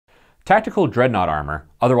Tactical dreadnought armor,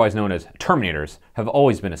 otherwise known as Terminators, have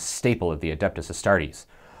always been a staple of the Adeptus Astartes.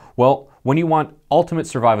 Well, when you want ultimate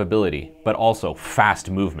survivability, but also fast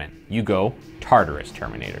movement, you go Tartaros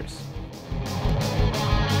Terminators.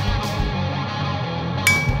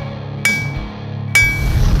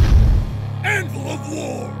 Anvil of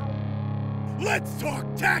War! Let's talk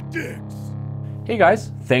tactics! Hey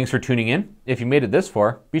guys, thanks for tuning in. If you made it this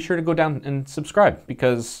far, be sure to go down and subscribe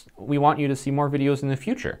because we want you to see more videos in the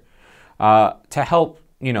future. To help,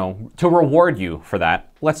 to reward you for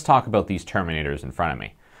that, let's talk about these Terminators in front of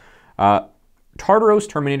me. Tartaros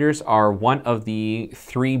Terminators are one of the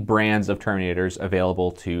 3 brands of Terminators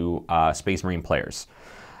available to Space Marine players.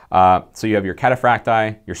 So you have your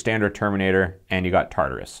Cataphracti, your standard Terminator, and you got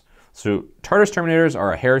Tartaros. So Tartaros Terminators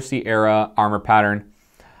are a Heresy era armor pattern,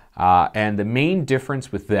 and the main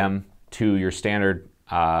difference with them to your standard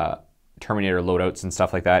Terminator loadouts and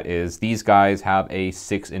stuff like that is these guys have a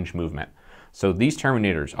 6-inch movement. So these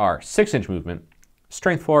Terminators are 6-inch movement,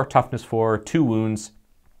 strength 4, toughness 4, 2 wounds,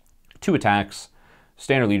 2 attacks,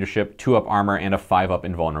 standard leadership, 2-up armor, and a 5-up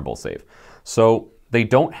invulnerable save. So they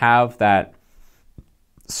don't have that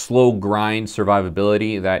slow grind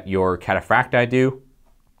survivability that your Cataphracti do,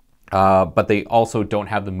 but they also don't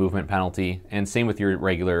have the movement penalty. And same with your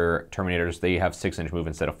regular Terminators, they have 6-inch move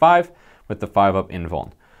instead of 5 with the 5-up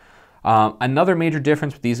invuln. Another major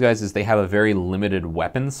difference with these guys is they have a very limited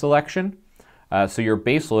weapon selection. So your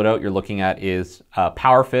base loadout you're looking at is a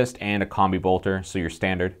Power Fist and a Combi Bolter, so your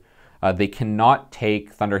standard. They cannot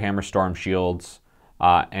take Thunderhammer Storm Shields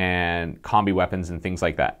and combi weapons and things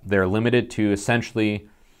like that. They're limited to essentially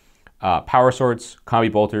Power Swords,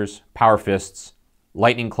 Combi Bolters, Power Fists,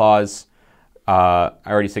 Lightning Claws, I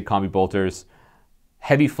already said Combi Bolters,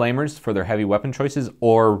 Heavy Flamers for their heavy weapon choices,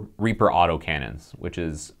 or Reaper Autocannons, which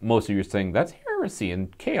is, most of you are saying, that's Heresy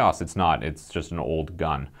and Chaos. It's not, it's just an old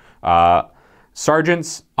gun.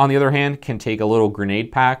 Sergeants, on the other hand, can take a little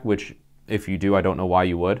grenade pack, which if you do, I don't know why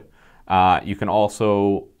you would. You can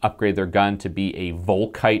also upgrade their gun to be a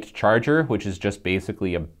Volkite Charger, which is just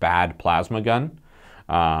basically a bad plasma gun.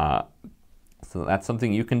 So that's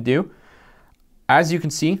something you can do. As you can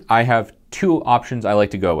see, I have 2 options I like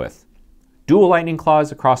to go with. Dual Lightning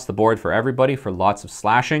Claws across the board for everybody for lots of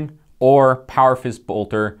slashing, or Power Fist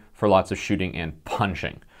Bolter for lots of shooting and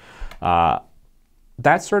punching.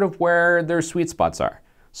 That's sort of where their sweet spots are.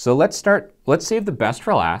 So let's save the best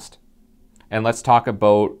for last, and let's talk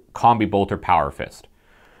about Combi Bolter Power Fist.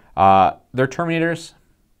 They're Terminators,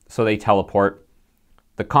 so they teleport.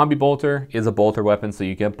 The Combi Bolter is a bolter weapon, so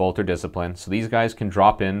you get bolter discipline. So these guys can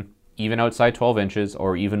drop in even outside 12 inches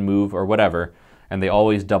or even move or whatever, and they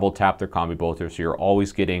always double tap their Combi Bolter, so you're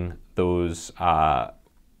always getting those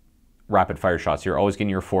rapid fire shots. You're always getting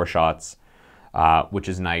your 4 shots, which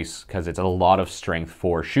is nice because it's a lot of strength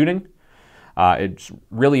for shooting. It's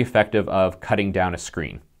really effective of cutting down a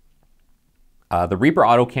screen. The Reaper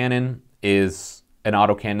Autocannon is an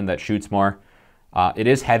autocannon that shoots more. It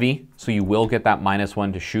is heavy, so you will get that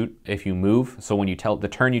 -1 to shoot if you move. So when you the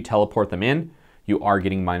turn you teleport them in, you are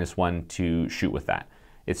getting -1 to shoot with that.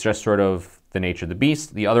 It's just sort of the nature of the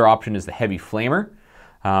beast. The other option is the Heavy Flamer.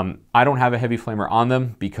 I don't have a Heavy Flamer on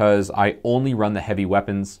them because I only run the heavy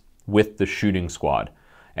weapons with the shooting squad,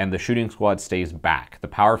 and the shooting squad stays back. The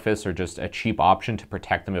Power Fists are just a cheap option to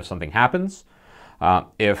protect them if something happens.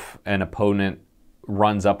 If an opponent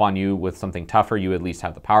runs up on you with something tougher, you at least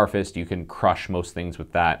have the Power Fist. You can crush most things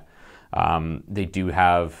with that. They do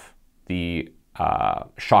have the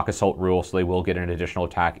Shock Assault rule, so they will get an additional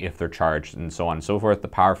attack if they're charged, and so on and so forth. The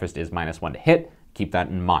Power Fist is -1 to hit. Keep that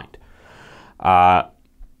in mind.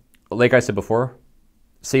 Like I said before,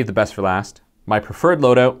 save the best for last. My preferred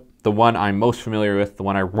loadout, the one I'm most familiar with, the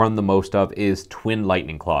one I run the most of, is Twin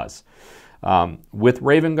Lightning Claws. With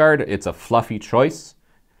Raven Guard, it's a fluffy choice.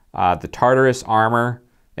 The Tartaros armor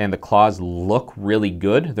and the claws look really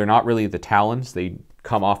good. They're not really the talons. They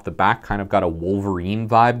come off the back, kind of got a Wolverine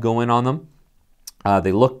vibe going on them.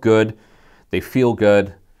 They look good. They feel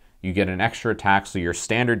good. You get an extra attack, so your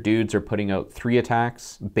standard dudes are putting out 3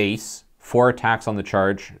 attacks, base, 4 attacks on the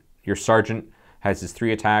charge. Your sergeant has his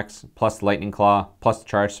 3 attacks, plus the Lightning Claw, plus the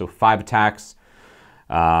charge, so 5 attacks.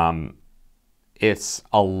 It's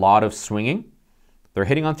a lot of swinging. They're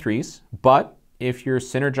hitting on 3s, but if you're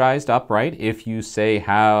synergized up right, if you say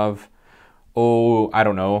have, I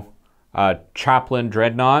don't know, Chaplain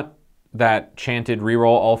Dreadnought that chanted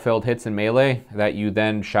reroll all failed hits in melee, that you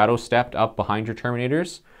then shadow stepped up behind your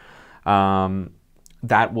Terminators,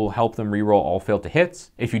 that will help them reroll all failed to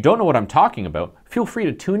hits. If you don't know what I'm talking about, feel free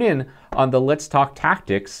to tune in on the Let's Talk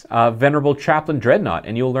Tactics Venerable Chaplain Dreadnought,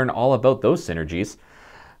 and you'll learn all about those synergies.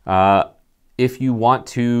 If you want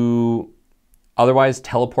to otherwise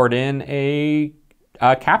teleport in a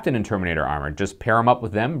captain in Terminator armor, just pair them up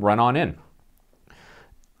with them, run on in.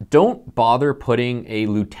 Don't bother putting a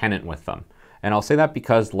lieutenant with them. And I'll say that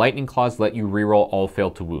because lightning claws let you reroll all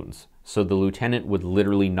fail to wounds. So the lieutenant would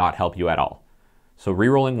literally not help you at all. So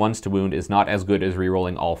rerolling ones to wound is not as good as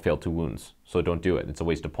rerolling all fail to wounds. So don't do it. It's a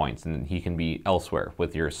waste of points, and he can be elsewhere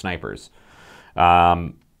with your snipers.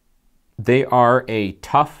 They are a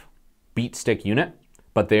tough beat stick unit,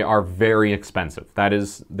 but they are very expensive. That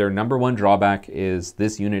is their number one drawback, is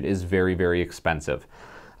this unit is very, very expensive.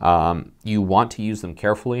 You want to use them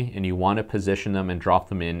carefully, and you want to position them and drop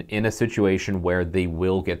them in a situation where they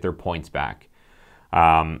will get their points back.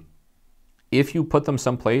 If you put them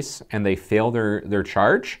someplace and they fail their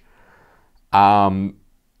charge,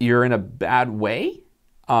 you're in a bad way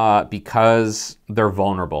because they're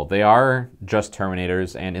vulnerable. They are just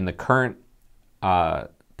Terminators, and in the current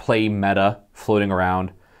play meta floating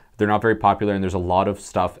around, they're not very popular, and there's a lot of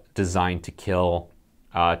stuff designed to kill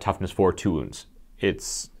toughness 4 2 wounds.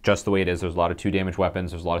 It's just the way it is. There's a lot of 2 damage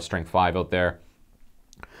weapons. There's a lot of strength 5 out there.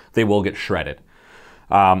 They will get shredded.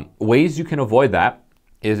 Ways you can avoid that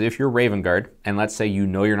is if you're Raven Guard, and let's say you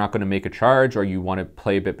know you're not going to make a charge, or you want to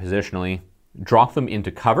play a bit positionally, drop them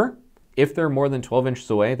into cover. If they're more than 12 inches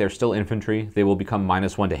away, they're still infantry. They will become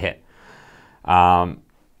 -1 to hit.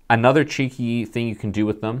 Another cheeky thing you can do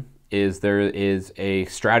with them is there is a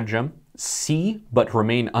stratagem, see but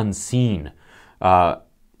remain unseen.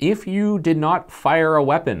 If you did not fire a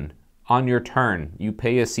weapon on your turn, you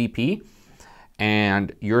pay a CP,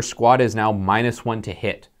 and your squad is now -1 to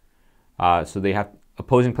hit. So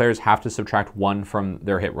opposing players have to subtract 1 from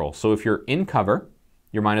their hit roll. So if you're in cover,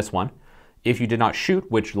 you're -1. If you did not shoot,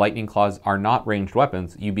 which lightning claws are not ranged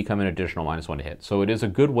weapons, you become an additional -1 to hit. So it is a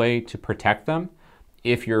good way to protect them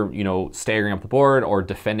if you're, staggering up the board or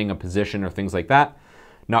defending a position or things like that,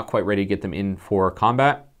 not quite ready to get them in for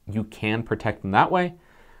combat. You can protect them that way.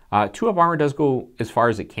 2 up armor does go as far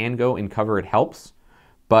as it can go. In cover, it helps.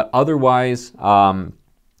 But otherwise,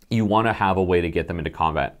 you want to have a way to get them into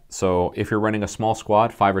combat. So if you're running a small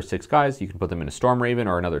squad, 5 or 6 guys, you can put them in a Storm Raven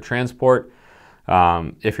or another transport.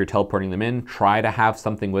 If you're teleporting them in, try to have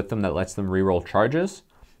something with them that lets them reroll charges.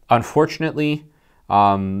 Unfortunately,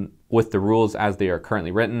 with the rules as they are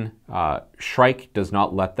currently written, Shrike does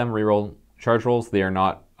not let them reroll charge rolls. They are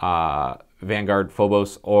not Vanguard,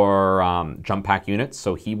 Phobos, or Jump Pack units,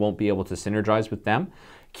 so he won't be able to synergize with them.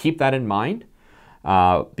 Keep that in mind,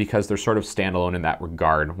 because they're sort of standalone in that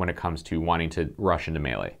regard when it comes to wanting to rush into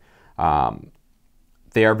melee.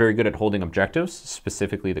 They are very good at holding objectives,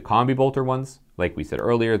 specifically the combi bolter ones. Like we said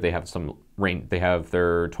earlier, they have some range. They have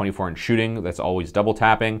their 24-inch shooting that's always double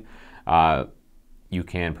tapping. You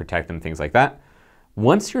can protect them, things like that.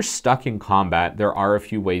 Once you're stuck in combat, there are a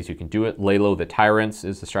few ways you can do it. Lay low the tyrants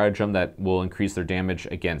is the stratagem that will increase their damage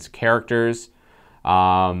against characters.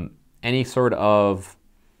 Any sort of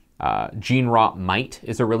Gene Rot Might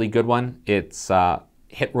is a really good one. It's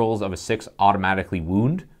hit rolls of a 6 automatically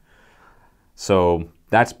wound. So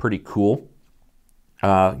that's pretty cool.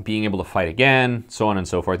 Being able to fight again, so on and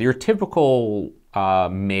so forth. Your typical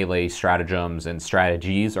melee stratagems and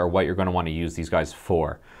strategies are what you're going to want to use these guys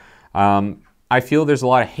for. I feel there's a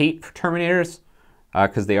lot of hate for Terminators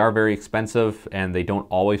because they are very expensive and they don't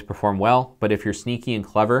always perform well. But if you're sneaky and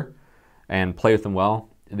clever and play with them well,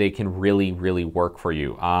 they can really, really work for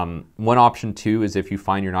you. One option too is if you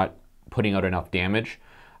find you're not putting out enough damage,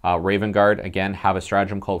 Raven Guard, again, have a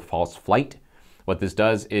stratagem called False Flight. What this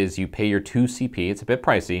does is you pay your 2 CP, it's a bit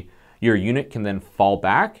pricey, your unit can then fall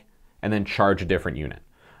back and then charge a different unit,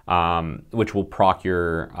 which will proc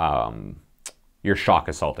your shock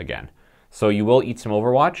assault again. So you will eat some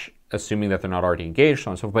Overwatch, assuming that they're not already engaged, so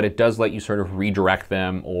on and so forth, but it does let you sort of redirect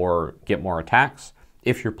them or get more attacks.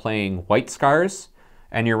 If you're playing White Scars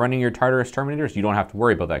and you're running your Tartaros Terminators, you don't have to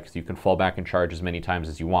worry about that because you can fall back and charge as many times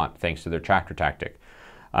as you want, thanks to their tractor tactic.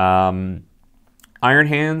 Iron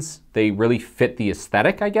Hands, they really fit the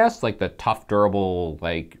aesthetic, I guess, like the tough, durable,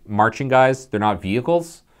 like marching guys. They're not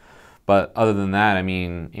vehicles, but other than that, I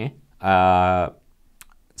mean,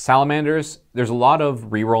 Salamanders, there's a lot of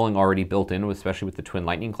rerolling already built in, especially with the twin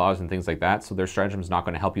lightning claws and things like that, so their stratagem is not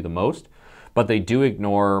going to help you the most, but they do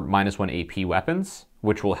ignore -1 AP weapons,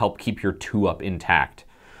 which will help keep your 2-up intact.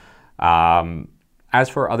 As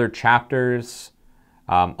for other chapters,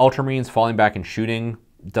 Ultramarines falling back and shooting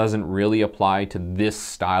doesn't really apply to this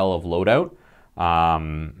style of loadout.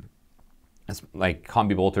 It's like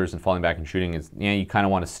combi bolters and falling back and shooting is, you kind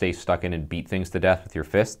of want to stay stuck in and beat things to death with your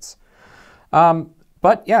fists.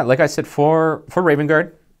 But yeah, like I said, for Raven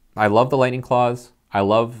Guard, I love the lightning claws. I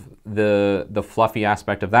love the fluffy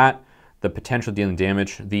aspect of that. the potential dealing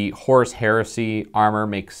damage. The Horus Heresy armor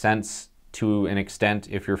makes sense to an extent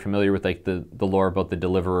if you're familiar with like the lore about the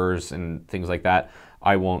Deliverers and things like that.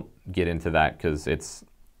 I won't get into that because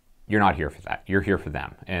you're not here for that. You're here for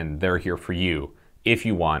them, and they're here for you if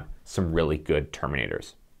you want some really good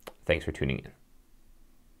Terminators. Thanks for tuning in.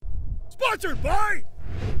 Sponsored by...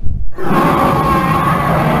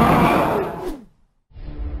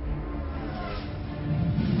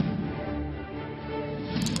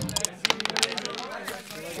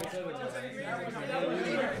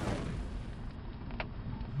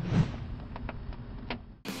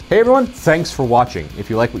 Hey everyone, thanks for watching. If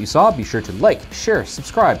you like what you saw, be sure to like, share,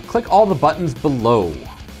 subscribe, click all the buttons below.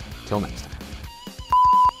 Till next time.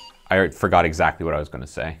 I forgot exactly what I was going to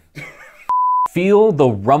say. Feel the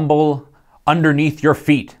rumble underneath your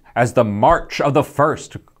feet as the march of the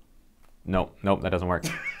first. No, that doesn't work.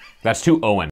 That's too Owen.